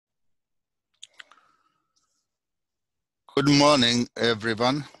Good morning,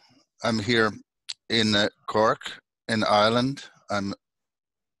 everyone. I'm here in Cork, in Ireland. I'm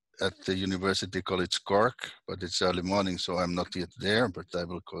at the University College Cork, but it's early morning, so I'm not yet there, but I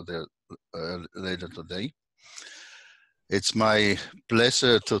will go there later today. It's my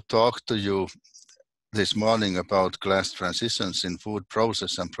pleasure to talk to you this morning about glass transitions in food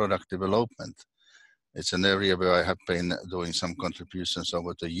process and product development. It's an area where I have been doing some contributions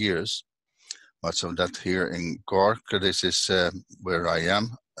over the years. Much of that here in Cork. This is where I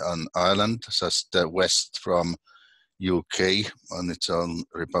am on Ireland, just west from UK on its own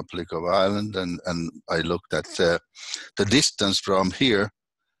Republic of Ireland. And I looked at the distance from here,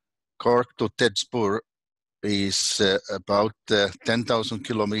 Cork to Tezpur is about 10,000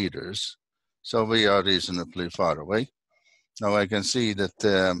 kilometers. So we are reasonably far away. Now I can see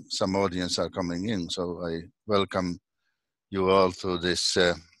that some audience are coming in, so I welcome you all to this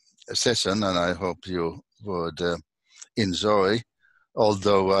session, and I hope you would enjoy,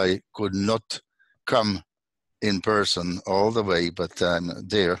 although I could not come in person all the way, but I'm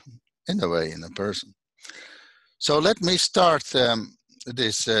there in a way, in a person. So let me start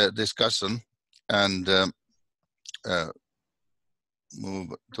this discussion and move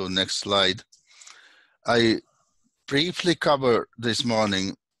to the next slide. I briefly cover this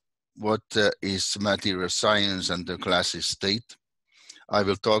morning what is material science and the glassy state. I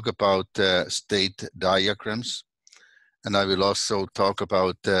will talk about state diagrams, and I will also talk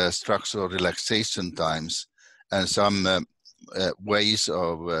about structural relaxation times and some ways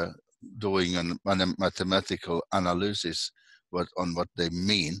of doing a mathematical analysis on what they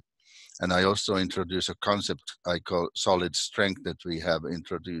mean. And I also introduce a concept I call solid strength that we have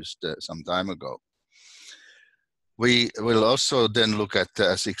introduced some time ago. We will also then look at,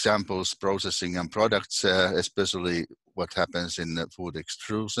 as examples, processing and products, especially what happens in food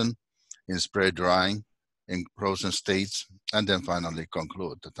extrusion, in spray drying, in frozen states, and then finally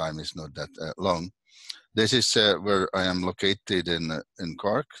conclude. The time is not that long. This is where I am located in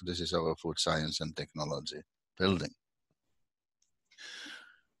Cork. This is our food science and technology building.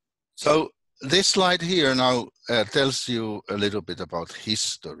 So this slide here now tells you a little bit about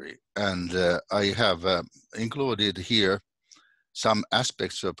history, and I have included here some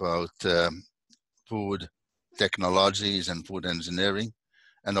aspects about food technologies and food engineering,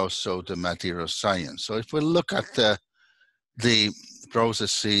 and also the material science. So if we look at the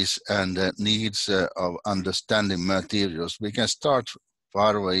processes and needs of understanding materials, we can start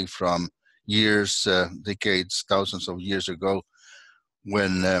far away from years, decades, thousands of years ago,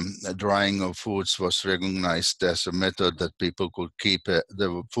 when drying of foods was recognized as a method that people could keep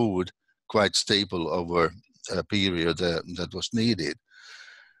the food quite stable over a period that was needed.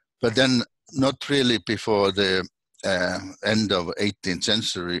 But then not really before the end of 18th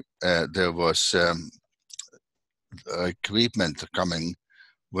century, there was equipment coming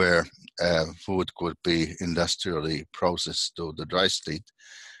where food could be industrially processed to the dry state.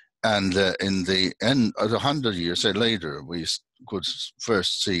 And in the end, 100 years later, we could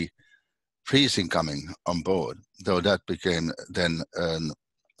first see freezing coming on board, though that became then an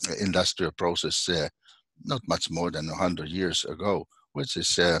industrial process not much more than 100 years ago, which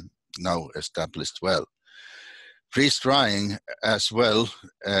is now established well. Freeze drying as well,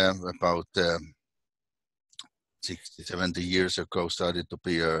 about 60, 70 years ago, started to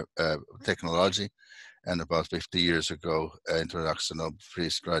be a technology, and about 50 years ago, introduction of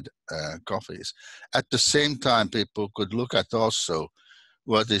freeze-dried coffees. At the same time, people could look at also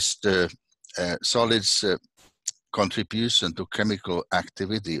what is the solids contribution to chemical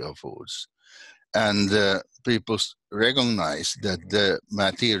activity of foods. And people recognize that the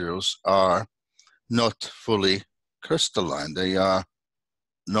materials are not fully crystalline. They are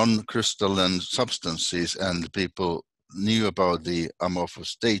non-crystalline substances, and people knew about the amorphous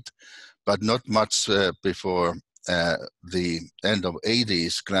state, but not much before the end of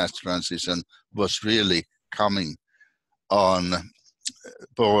 80s, glass transition was really coming on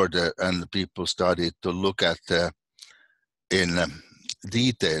board, and people started to look at in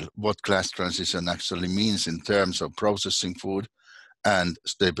detail what glass transition actually means in terms of processing food and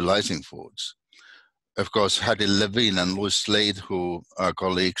stabilizing foods. Of course, Hadi Levine and Louis Slade, who are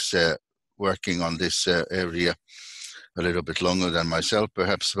colleagues working on this area a little bit longer than myself,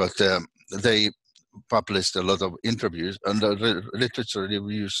 perhaps, but they published a lot of interviews and literature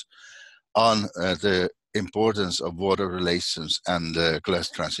reviews on the importance of water relations and glass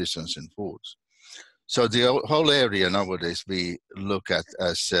transitions in foods. So the whole area nowadays we look at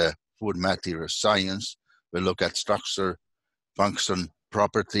as food material science. We look at structure, function,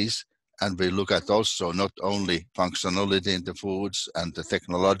 properties, and we look at also not only functionality in the foods and the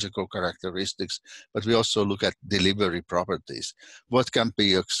technological characteristics, but we also look at delivery properties. What can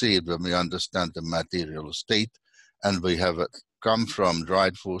be achieved when we understand the material state, and we have come from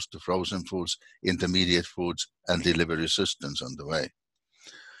dried foods to frozen foods, intermediate foods, and delivery systems on the way.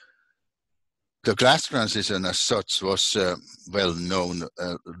 The glass transition as such was well known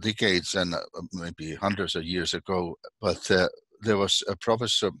decades and maybe hundreds of years ago, but there was a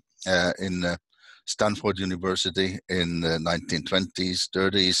professor in Stanford University in the 1920s,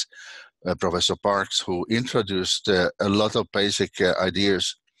 30s, Professor Parks, who introduced a lot of basic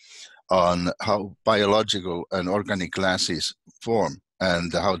ideas on how biological and organic glasses form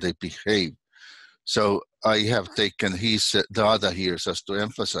and how they behave. So I have taken his data here just to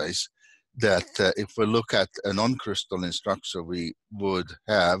emphasize that if we look at a non-crystalline structure, we would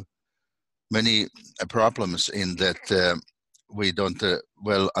have many problems in that we don't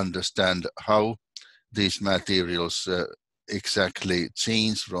well understand how these materials exactly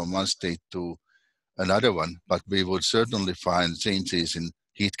change from one state to another one, but we would certainly find changes in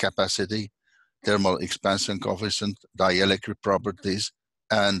heat capacity, thermal expansion coefficient, dielectric properties,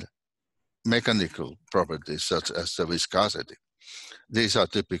 and mechanical properties such as the viscosity. These are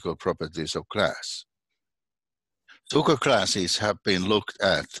typical properties of glass. Sugar classes have been looked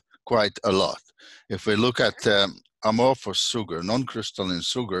at quite a lot. If we look at amorphous sugar, non-crystalline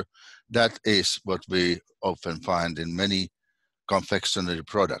sugar, that is what we often find in many confectionery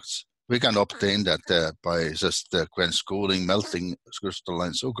products. We can obtain that by just quench cooling, melting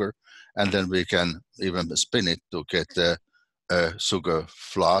crystalline sugar, and then we can even spin it to get sugar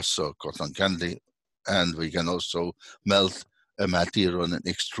floss or cotton candy. And we can also melt a material in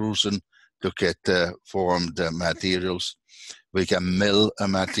extrusion to get formed materials. We can mill a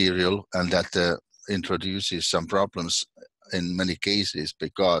material, and that introduces some problems in many cases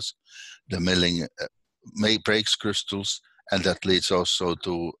because the milling may breaks crystals, and that leads also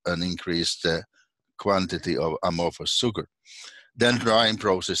to an increased quantity of amorphous sugar. Then drying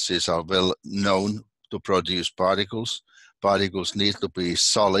processes are well known to produce particles. Particles need to be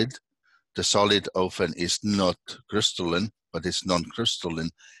solid. The solid often is not crystalline, but it's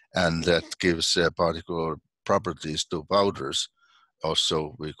non-crystalline, and that gives particle properties to powders.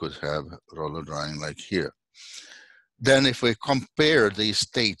 Also, we could have roller drying like here. Then if we compare these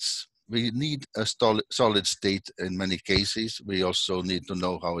states, we need a solid state in many cases. We also need to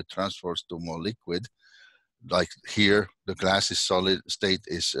know how it transfers to more liquid. Like here, the glass is solid state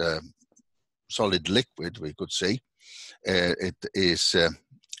is solid liquid, we could say. It is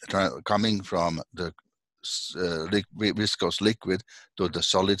coming from the viscous liquid to the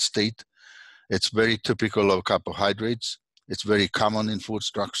solid state. It's very typical of carbohydrates. It's very common in food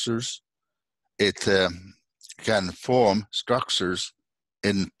structures. It can form structures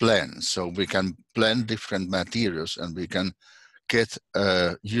in blends. So we can blend different materials and we can get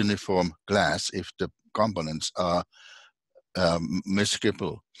a uniform glass if the components are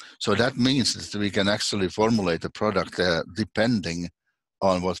miscible. So that means that we can actually formulate a product depending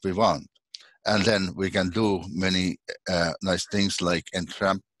on what we want. And then we can do many nice things like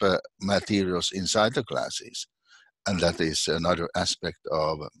entrap materials inside the glasses. And that is another aspect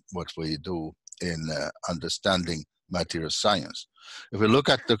of what we do in understanding material science. If we look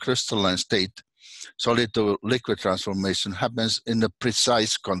at the crystalline state, solid to liquid transformation happens in a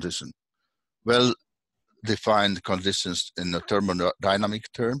precise condition, well-defined conditions in a thermodynamic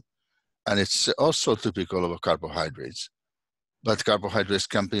term, and it's also typical of carbohydrates. But carbohydrates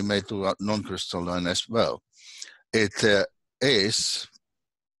can be made to non-crystalline as well. It is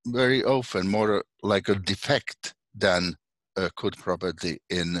very often more like a defect than a good property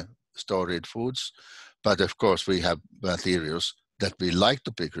in stored foods. But of course, we have materials that we like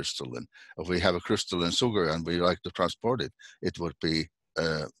to be crystalline. If we have a crystalline sugar and we like to transport it, it would be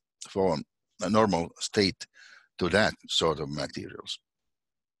form a normal state to that sort of materials.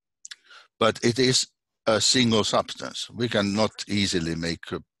 But it is a single substance. We cannot easily make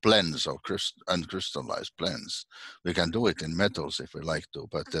blends of uncrystallized blends. We can do it in metals if we like to,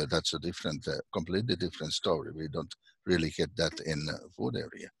 but that's a different, completely different story. We don't really get that in food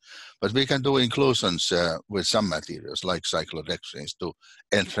area. But we can do inclusions with some materials like cyclodextrins to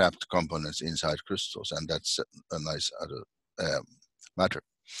entrap components inside crystals, and that's a nice other matter.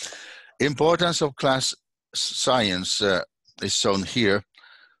 Importance of glass science is shown here.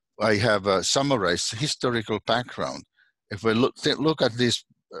 I have summarized historical background. If we look at these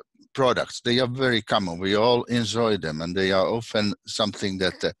products, they are very common. We all enjoy them, and they are often something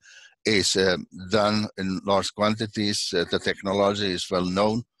that is done in large quantities. The technology is well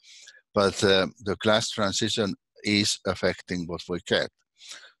known, but the glass transition is affecting what we get.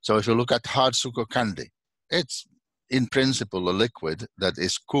 So if you look at hard sugar candy, it's in principle a liquid that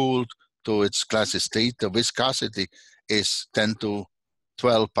is cooled to its glassy state. The viscosity is 10 to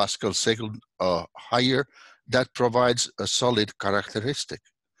 12 Pascal second or higher. That provides a solid characteristic.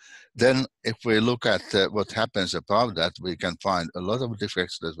 Then if we look at what happens above that, we can find a lot of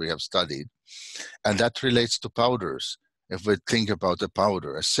defects that we have studied. And that relates to powders. If we think about a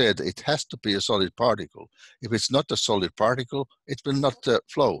powder, I said it has to be a solid particle. If it's not a solid particle, it will not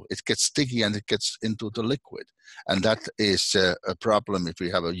flow. It gets sticky and it gets into the liquid. And that is a problem if we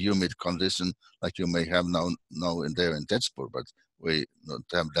have a humid condition like you may have now in there in Tezpur, but we don't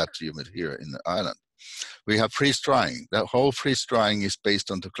have that humid here in the island. We have freeze drying. The whole freeze drying is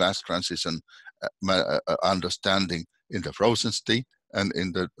based on the glass transition understanding in the frozen state and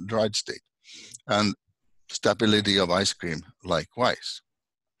in the dried state. And stability of ice cream likewise.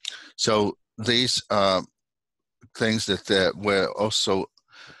 So these are things that were also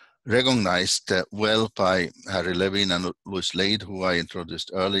recognized well by Harry Levin and Louis Lade, who I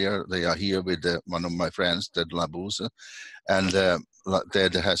introduced earlier. They are here with one of my friends, Ted Labuse, and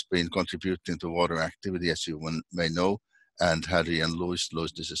Ted has been contributing to water activity, as you may know, and Harry and Louis,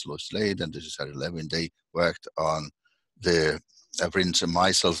 this is Louis Lade, and this is Harry Levin. They worked on the Rinse and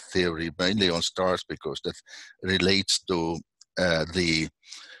Meisel theory, mainly on stars, because that relates to the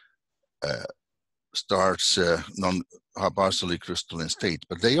stars non-partially crystalline state.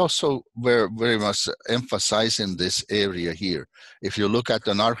 But they also were very much emphasizing this area here. If you look at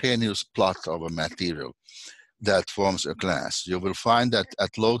an Arrhenius plot of a material that forms a glass, you will find that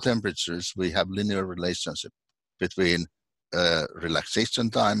at low temperatures, we have linear relationship between relaxation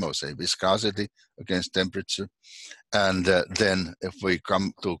time, or say viscosity against temperature. And then if we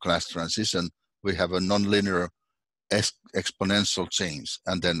come to glass transition, we have a nonlinear exponential change.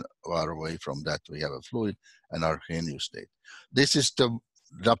 And then far away from that, we have a fluid and Arrhenius state. This is the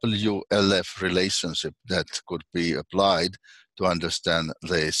WLF relationship that could be applied to understand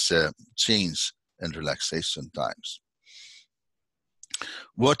this change in relaxation times.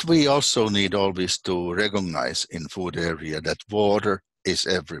 What we also need always to recognize in food area that water is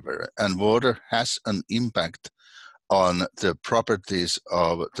everywhere, and water has an impact on the properties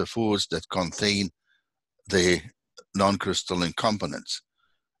of the foods that contain the non-crystalline components.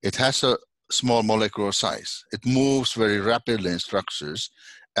 It has a small molecular size. It moves very rapidly in structures,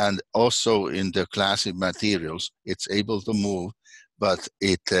 and also in the glassy materials, it's able to move, but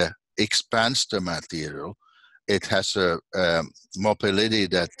it expands the material. It has a mobility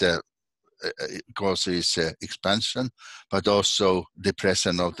that causes expansion, but also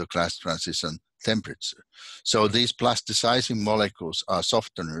depression of the glass transition temperature. So these plasticizing molecules are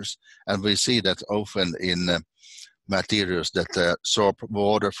softeners, and we see that often in materials that absorb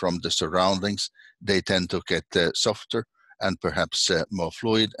water from the surroundings. They tend to get softer and perhaps more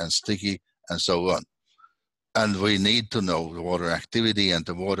fluid and sticky and so on. And we need to know the water activity and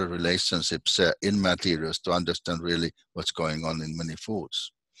the water relationships in materials to understand really what's going on in many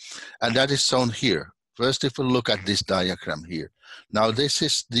foods. And that is shown here. First, if we look at this diagram here. Now, this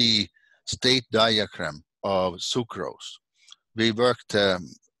is the state diagram of sucrose. We worked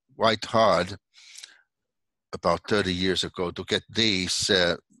quite hard about 30 years ago to get these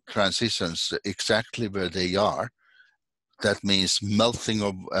transitions exactly where they are. That means melting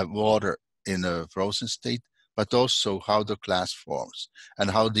of water in a frozen state, but also how the glass forms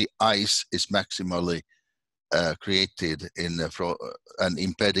and how the ice is maximally created in and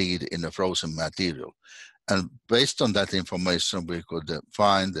embedded in a frozen material. And based on that information, we could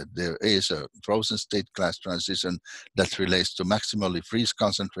find that there is a frozen state glass transition that relates to maximally freeze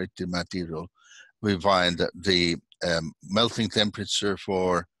concentrated material. We find that the melting temperature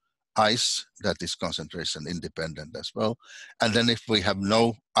for ice, that is concentration independent as well. And then if we have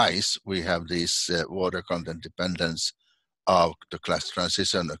no ice, we have this water content dependence of the glass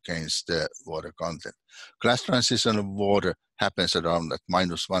transition against the water content. Glass transition of water happens around at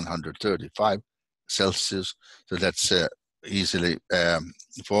minus 135 Celsius. So that's easily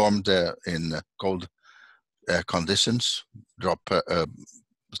formed in cold conditions. Drop a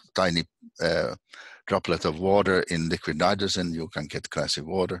tiny droplet of water in liquid nitrogen, you can get glassy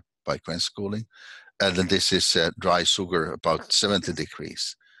water by quench cooling. And then this is dry sugar, about 70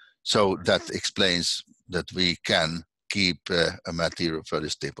 degrees. So that explains that we can keep a material fairly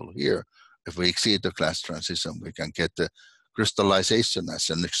stable here. If we exceed the glass transition, we can get the crystallization as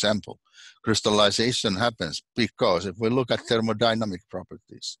an example. Crystallization happens because if we look at thermodynamic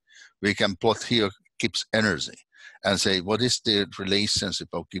properties, we can plot here Gibbs energy and say, what is the relationship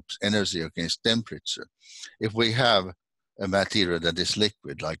of Gibbs energy against temperature? If we have a material that is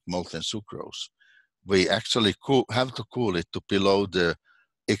liquid, like molten sucrose, we actually have to cool it to below the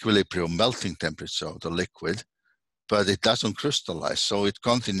equilibrium melting temperature of the liquid, but it doesn't crystallize, so it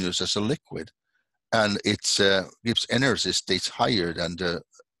continues as a liquid, and it gives energy states higher than the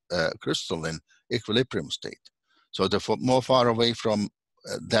crystalline equilibrium state. So the more far away from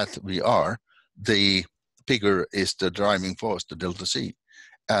that we are, the bigger is the driving force, the delta C.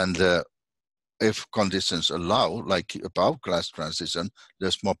 And if conditions allow, like above glass transition,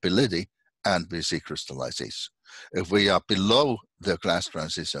 there's mobility and we see crystallization. If we are below the glass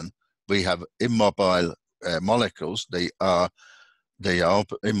transition, we have immobile molecules. They are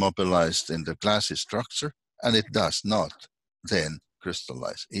immobilized in the glassy structure, and it does not then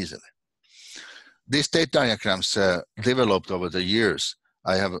crystallize easily. These state diagrams developed over the years.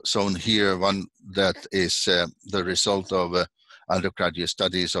 I have shown here one that is the result of undergraduate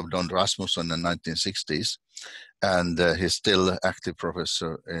studies of Don Rasmussen in the 1960s, and he's still active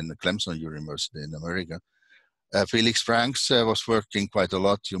professor in Clemson University in America. Felix Franks was working quite a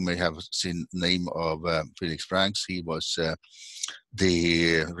lot. You may have seen the name of Felix Franks. He was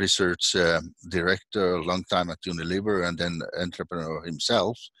the research director a long time at Unilever and then entrepreneur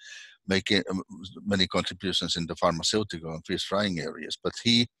himself, making many contributions in the pharmaceutical and fish frying areas. But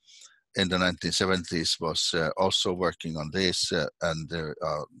he, in the 1970s, was also working on this, and there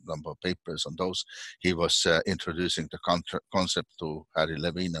are a number of papers on those. He was introducing the concept to Harry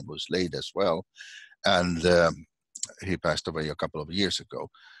Levin and was late as well. And he passed away a couple of years ago.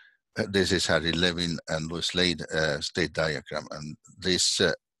 This is Harry Levin and Louis Lade state diagram. And this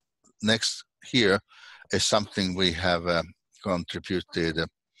next here is something we have contributed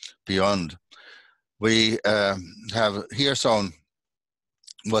beyond. We have here shown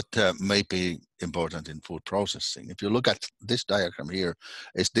what may be important in food processing. If you look at this diagram here,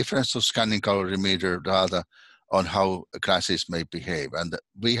 it's differential scanning calorimeter data on how classes may behave. And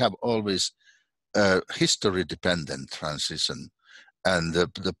we have always history-dependent transition. And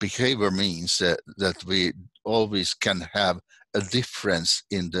the behavior means that we always can have a difference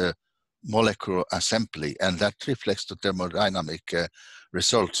in the molecular assembly, and that reflects the thermodynamic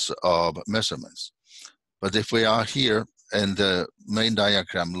results of measurements. But if we are here in the main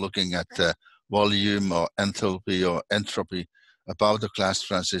diagram looking at volume or enthalpy or entropy about the class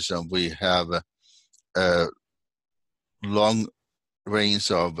transition, we have a long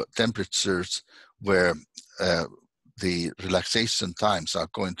range of temperatures where the relaxation times are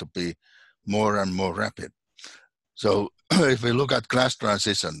going to be more and more rapid. So if we look at glass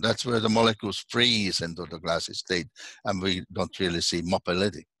transition, that's where the molecules freeze into the glassy state and we don't really see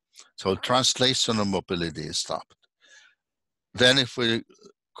mobility. So translational mobility is stopped. Then if we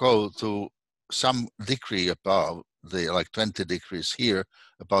go to some degree above the, like 20 degrees here,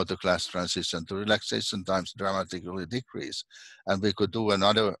 about the glass transition, the relaxation times dramatically decrease. And we could do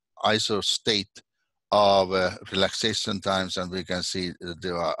another ISO state of relaxation times, and we can see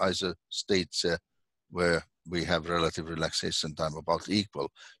there are ISO states where we have relative relaxation time about equal.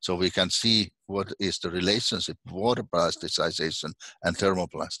 So we can see what is the relationship of water plasticization and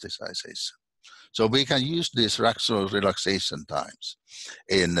thermoplasticization. So we can use these fractional relaxation times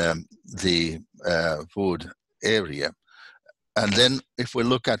in the food area. And then if we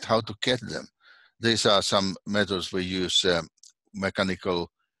look at how to get them, these are some methods we use.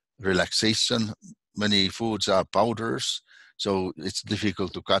 Mechanical relaxation. Many foods are powders, so it's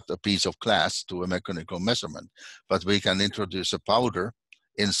difficult to cut a piece of glass to a mechanical measurement. But we can introduce a powder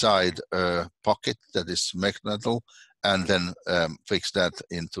inside a pocket that is magnetal and then fix that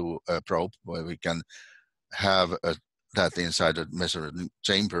into a probe where we can have that inside a measuring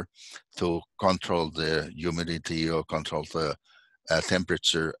chamber to control the humidity or control the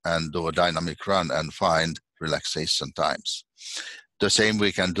temperature and do a dynamic run and find relaxation times. The same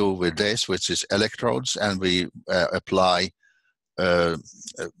we can do with this, which is electrodes, and we apply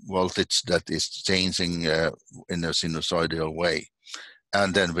voltage that is changing in a sinusoidal way.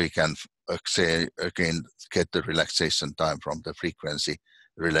 And then we can say, again, get the relaxation time from the frequency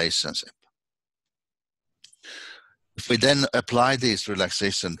relationship. If we then apply these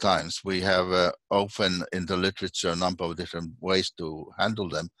relaxation times, we have often in the literature a number of different ways to handle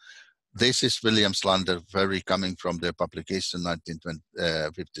them. This is William Slander, very coming from their publication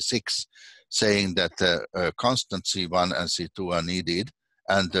 1956, saying that constant C1 and C2 are needed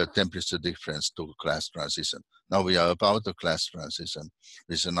and the temperature difference to class transition. Now we are about the class transition.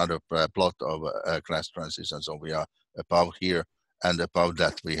 This is another plot of class transition. So we are above here, and above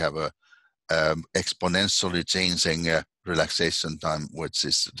that we have a exponentially changing relaxation time, which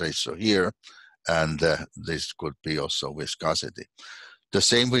is ratio here, and this could be also viscosity. The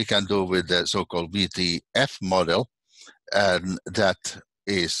same we can do with the so-called VTF model, and that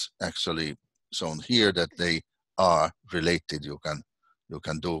is actually shown here that they are related. You can you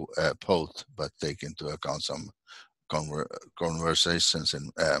can do both, but take into account some conversations in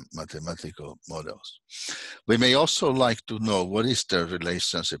mathematical models. We may also like to know what is the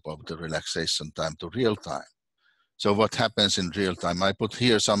relationship of the relaxation time to real time. So what happens in real time? I put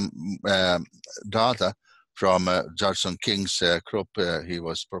here some data from Judson King's group. He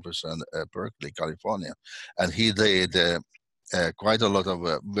was professor in Berkeley, California, and he did quite a lot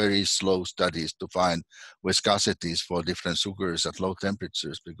of very slow studies to find viscosities for different sugars at low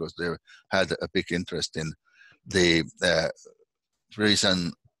temperatures, because they had a big interest in the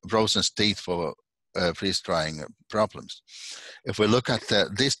frozen state for freeze-drying problems. If we look at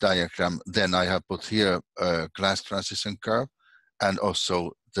this diagram, then I have put here a glass transition curve and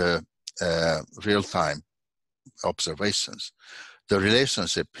also the real-time observations. The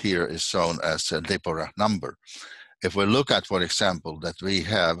relationship here is shown as a Deborah number. If we look at, for example, that we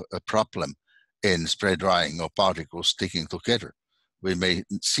have a problem in spray drying or particles sticking together, we may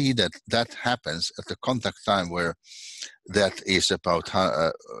see that that happens at the contact time where that is about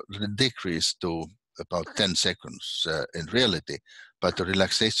decreased to about 10 seconds in reality, but the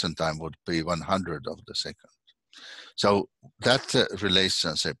relaxation time would be 100 of the second. So that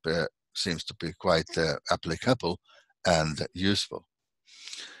relationship seems to be quite applicable and useful.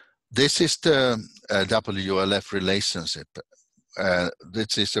 This is the WLF relationship.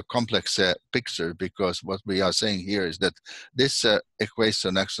 This is a complex picture, because what we are saying here is that this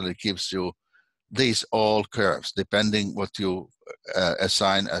equation actually gives you these all curves, depending what you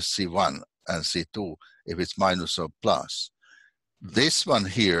assign as C1 and C2, if it's minus or plus. This one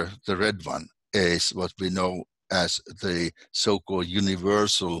here, the red one, is what we know as the so-called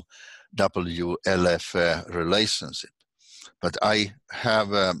universal WLF relationship. But I have,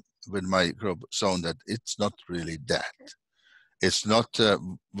 with my group, shown that it's not really that. It's not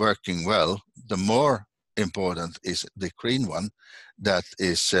working well. The more important is the green one that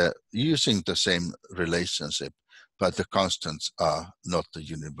is using the same relationship, but the constants are not the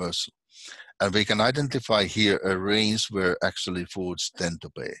universal. And we can identify here a range where actually foods tend to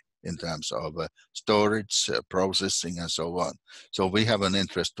be in terms of storage, processing, and so on. So we have an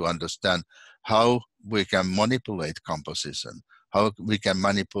interest to understand how we can manipulate composition, how we can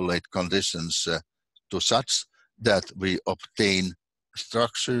manipulate conditions to such that we obtain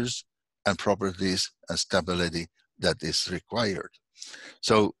structures and properties and stability that is required.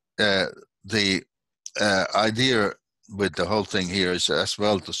 So the idea with the whole thing here is as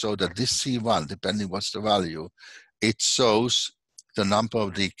well to show that this C1, depending what's the value, it shows the number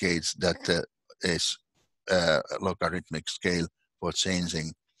of decades that is a logarithmic scale for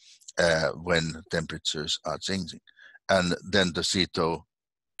changing when temperatures are changing. And then the C2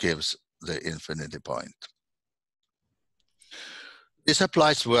 gives the infinity point. This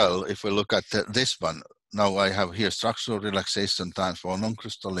applies well if we look at this one. Now I have here structural relaxation times for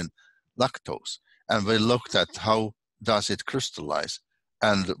non-crystalline lactose. And we looked at how does it crystallize.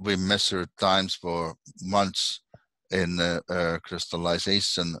 And we measured times for months in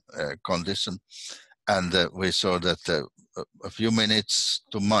crystallization condition. And we saw that a few minutes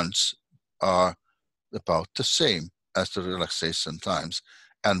to months are about the same as the relaxation times.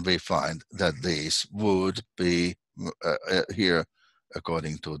 And we find that these would be here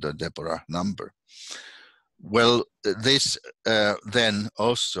according to the Deborah number. Well, this then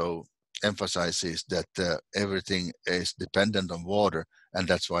also emphasizes that everything is dependent on water, and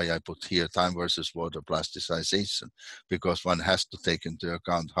that's why I put here time versus water plasticization, because one has to take into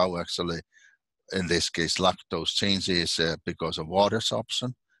account how actually, in this case, lactose changes because of water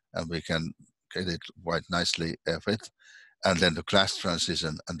absorption, and we can get it quite nicely fit, and then the glass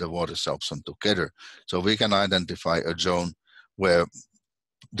transition and the water absorption together. So we can identify a zone where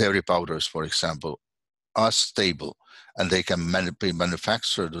dairy powders, for example, are stable and they can be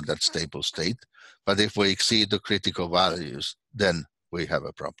manufactured in that stable state. But if we exceed the critical values, then we have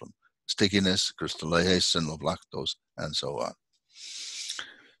a problem. Stickiness, crystallization of lactose, and so on.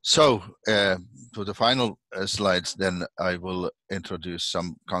 So to the final slides, then I will introduce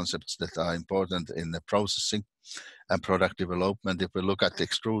some concepts that are important in the processing and product development. If we look at the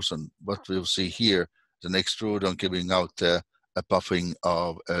extrusion, what we'll see here is an extrusion giving out a buffing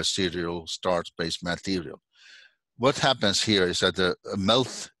of a cereal starch-based material. What happens here is that the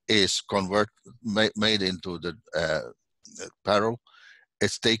melt is made into the barrel.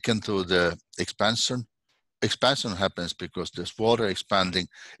 It's taken to the expansion. Expansion happens because there's water expanding.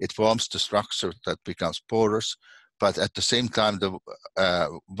 It forms the structure that becomes porous, but at the same time, the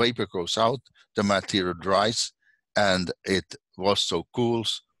vapor goes out, the material dries, and it also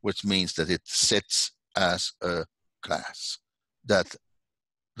cools, which means that it sits as a glass. That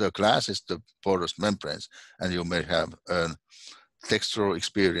the glass is the porous membranes, and you may have a textural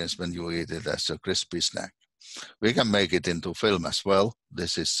experience when you eat it as a crispy snack. We can make it into film as well.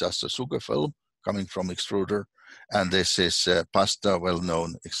 This is just a sugar film coming from extruder, and this is pasta,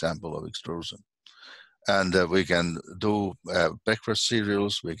 well-known example of extrusion. And we can do breakfast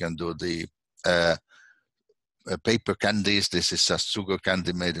cereals. We can do the paper candies. This is just sugar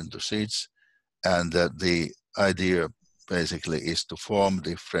candy made into seeds. And the idea basically is to form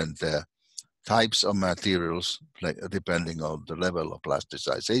different types of materials depending on the level of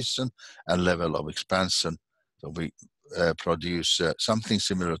plasticization and level of expansion. So we produce something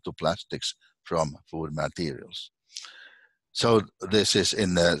similar to plastics from food materials. So this is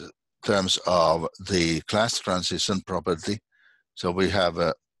in terms of the class transition property. So we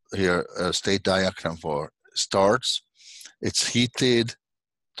have here a state diagram for starch. It's heated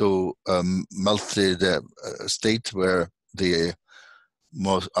to melted state where the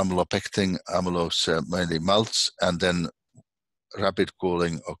most amylopectin amylose mainly melts, and then rapid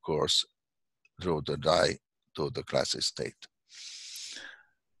cooling occurs through the dye to the classic state.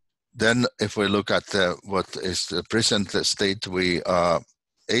 Then if we look at what is the present state, we are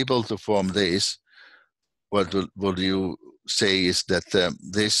able to form this. What would you say is that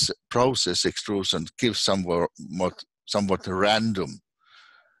this process extrusion gives somewhat random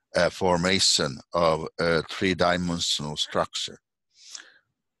formation of a three-dimensional structure.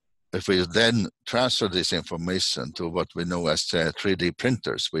 If we then transfer this information to what we know as 3D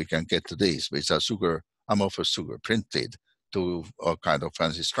printers, we can get to these, which are amorphous sugar printed to all kind of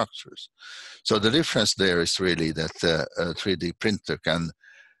fancy structures. So the difference there is really that a 3D printer can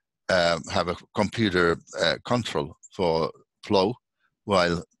have a computer control for flow,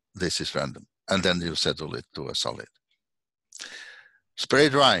 while this is random, and then you settle it to a solid. Spray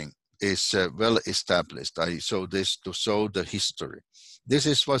drying is well established. I show this to show the history.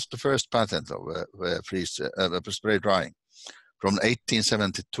 This was the first patent of spray drying from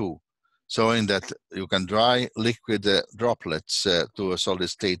 1872, showing that you can dry liquid droplets to a solid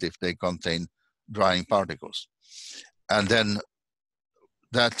state if they contain drying particles. And then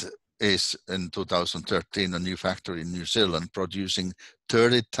that is in 2013 a new factory in New Zealand producing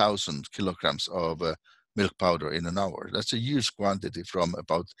 30,000 kilograms of milk powder in an hour. That's a huge quantity from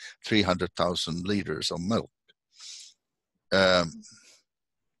about 300,000 liters of milk.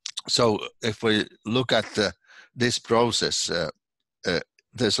 So if we look at this process,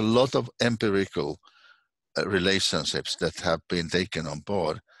 there's a lot of empirical relationships that have been taken on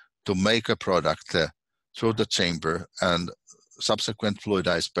board to make a product through the chamber and subsequent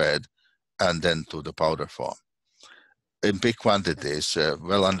fluidized bed and then to the powder form. In big quantities,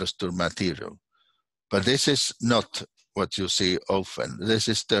 well understood material. But this is not what you see often. This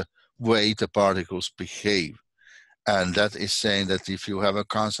is the way the particles behave. And that is saying that if you have a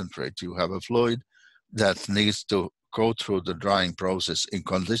concentrate, you have a fluid that needs to go through the drying process in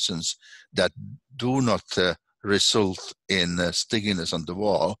conditions that do not result in stickiness on the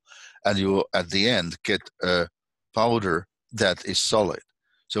wall, and you at the end get a powder that is solid.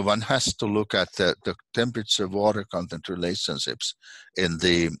 So one has to look at the temperature water content relationships in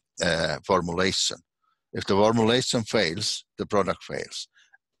the formulation. If the formulation fails, the product fails.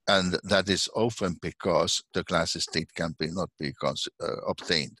 And that is often because the glass state can not be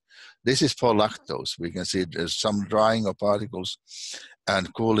obtained. This is for lactose. We can see there's some drying of particles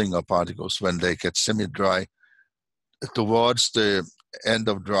and cooling of particles when they get semi-dry. Towards the end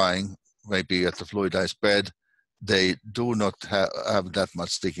of drying, maybe at the fluidized bed, they do not have that much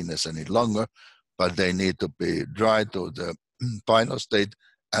stickiness any longer, but they need to be dried to the final state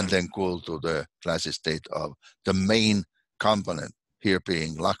and then cooled to the glassy state of the main component, here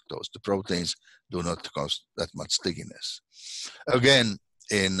being lactose. The proteins do not cause that much stickiness. Again,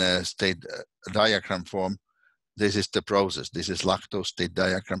 in state diagram form, this is the process. This is lactose state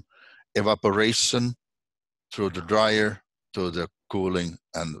diagram. Evaporation through the dryer to the cooling,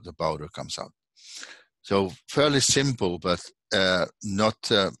 and the powder comes out. So fairly simple, but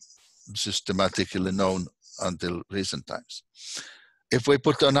not systematically known until recent times. If we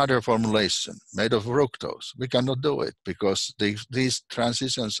put another formulation made of fructose, we cannot do it because these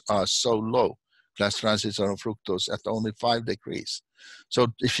transitions are so low. Glass transition of fructose at only 5 degrees. So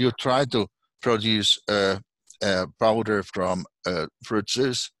if you try to produce a powder from fruit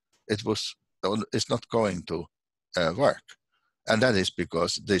juice, it's not going to work. And that is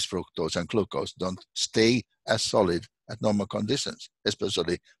because this fructose and glucose don't stay as solid at normal conditions,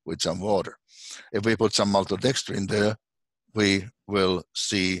 especially with some water. If we put some maltodextrin there, we will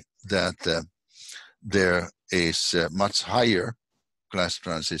see that there is much higher glass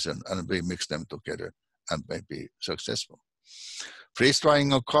transition, and we mix them together and may be successful. Freeze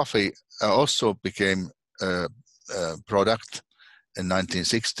drying of coffee also became a product, in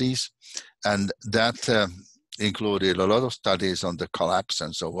 1960s, and that included a lot of studies on the collapse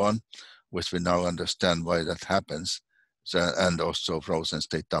and so on, which we now understand why that happens, and also frozen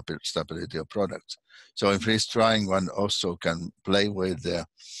state stability of products. So in freeze drying, one also can play with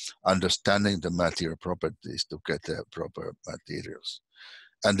understanding the material properties to get the proper materials.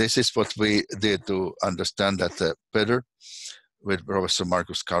 And this is what we did to understand that better with Professor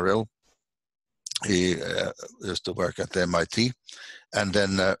Marcus Carrel. He used to work at MIT, and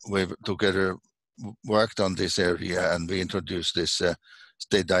then we together worked on this area, and we introduced this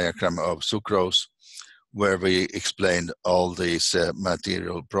state diagram of sucrose, where we explained all these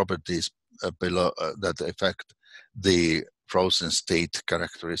material properties below that affect the frozen state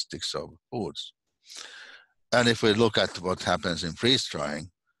characteristics of foods. And if we look at what happens in freeze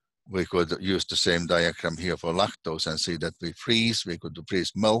drying, we could use the same diagram here for lactose and see that we could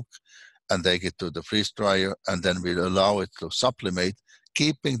freeze milk and take it to the freeze dryer, and then we allow it to sublimate,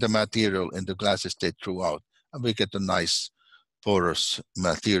 keeping the material in the glassy state throughout. And we get a nice porous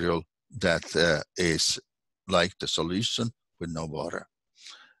material that is like the solution with no water.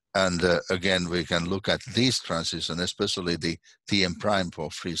 And again, we can look at these transitions, especially the TM prime for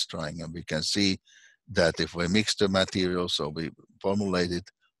freeze drying, and we can see that if we mix the materials or we formulate it,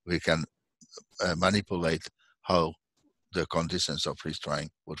 we can manipulate how the conditions of freeze drying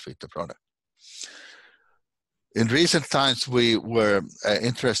would fit the product. In recent times, we were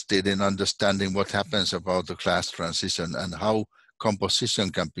interested in understanding what happens about the class transition and how composition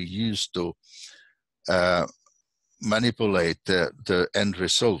can be used to manipulate the end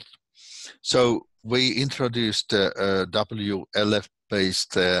result. So we introduced a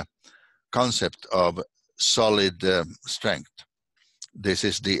WLF-based concept of solid strength. This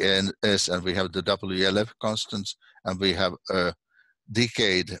is the NS, and we have the WLF constants, and we have a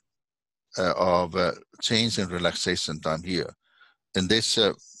decade of change in relaxation time here. In this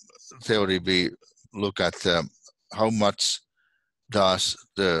theory, we look at how much does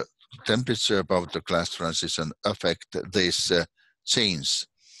the temperature above the class transition affect this change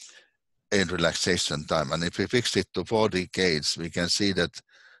in relaxation time. And if we fix it to 4 decades, we can see that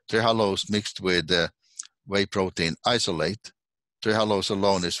trehalose mixed with whey protein isolate, trehalose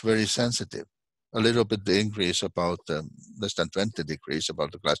alone is very sensitive. A little bit the increase about less than 20 degrees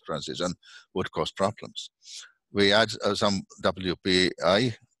about the class transition would cause problems. We add some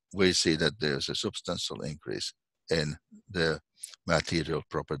WPI, we see that there's a substantial increase in the material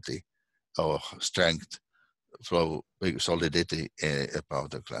property or strength, flow, solidity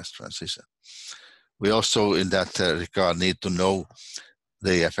about the class transition. We also, in that regard, need to know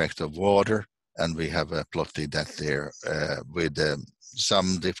the effect of water, and we have plotted that there with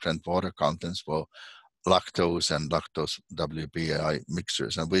some different water contents for lactose and lactose WPI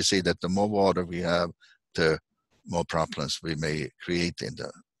mixtures. And we see that the more water we have, the more problems we may create in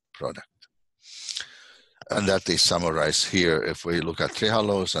the product. And that is summarized here. If we look at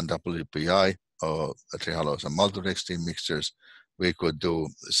trehalose and WPI, or trehalose and maltodextrin mixtures, we could do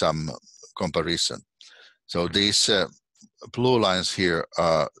some comparison. So these blue lines here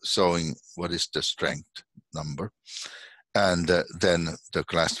are showing what is the strength number. And then the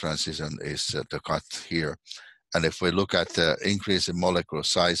class transition is the cut here. And if we look at the increase in molecular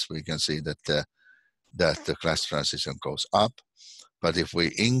size, we can see that that the class transition goes up. But if we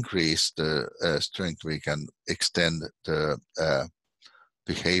increase the strength, we can extend the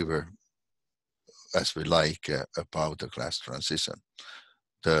behavior as we like about the class transition.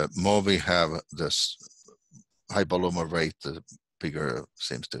 The more we have this high polymer weight, the bigger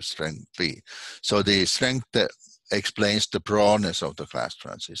seems the strength be. So the strength explains the broadness of the class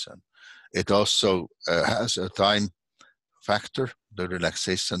transition. It also has a time factor, the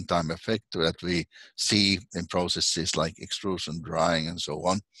relaxation time effect that we see in processes like extrusion, drying, and so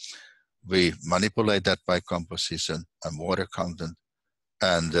on. We manipulate that by composition and water content,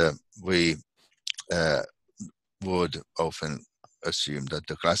 and we would often assume that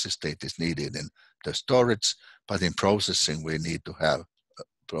the glassy state is needed in the storage, but in processing we need to have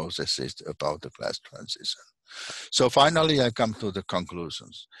processes about the class transition. So finally I come to the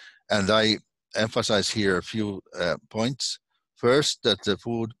conclusions, and I emphasize here a few points. First, that the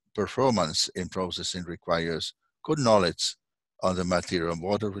food performance in processing requires good knowledge on the material and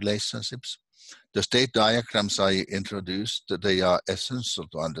water relationships. The state diagrams I introduced, they are essential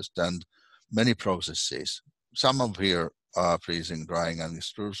to understand many processes. Some of here are freezing, drying, and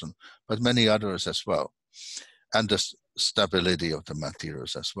extrusion, but many others as well. And the stability of the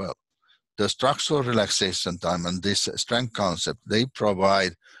materials as well. The structural relaxation time and this strength concept, they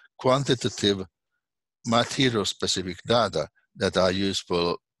provide quantitative material-specific data that are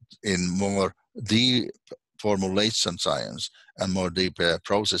useful in more deep formulation science and more deep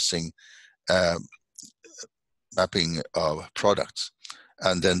processing mapping of products.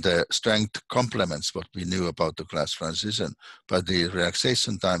 And then the strength complements what we knew about the glass transition, but the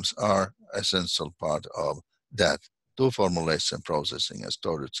relaxation times are essential part of that to formulation, processing, and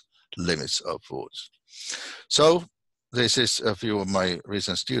storage limits of foods. So this is a few of my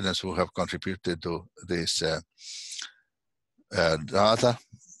recent students who have contributed to this data.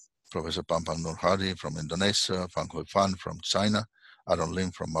 Professor Pampang Nurhadi from Indonesia, Fang Hui Fan from China, Aaron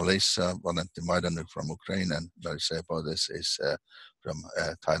Lim from Malaysia, Valentin Majdanuk from Ukraine, and Larissa Bodes is from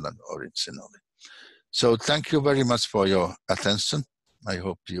Thailand originally. So thank you very much for your attention. I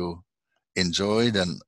hope you enjoyed and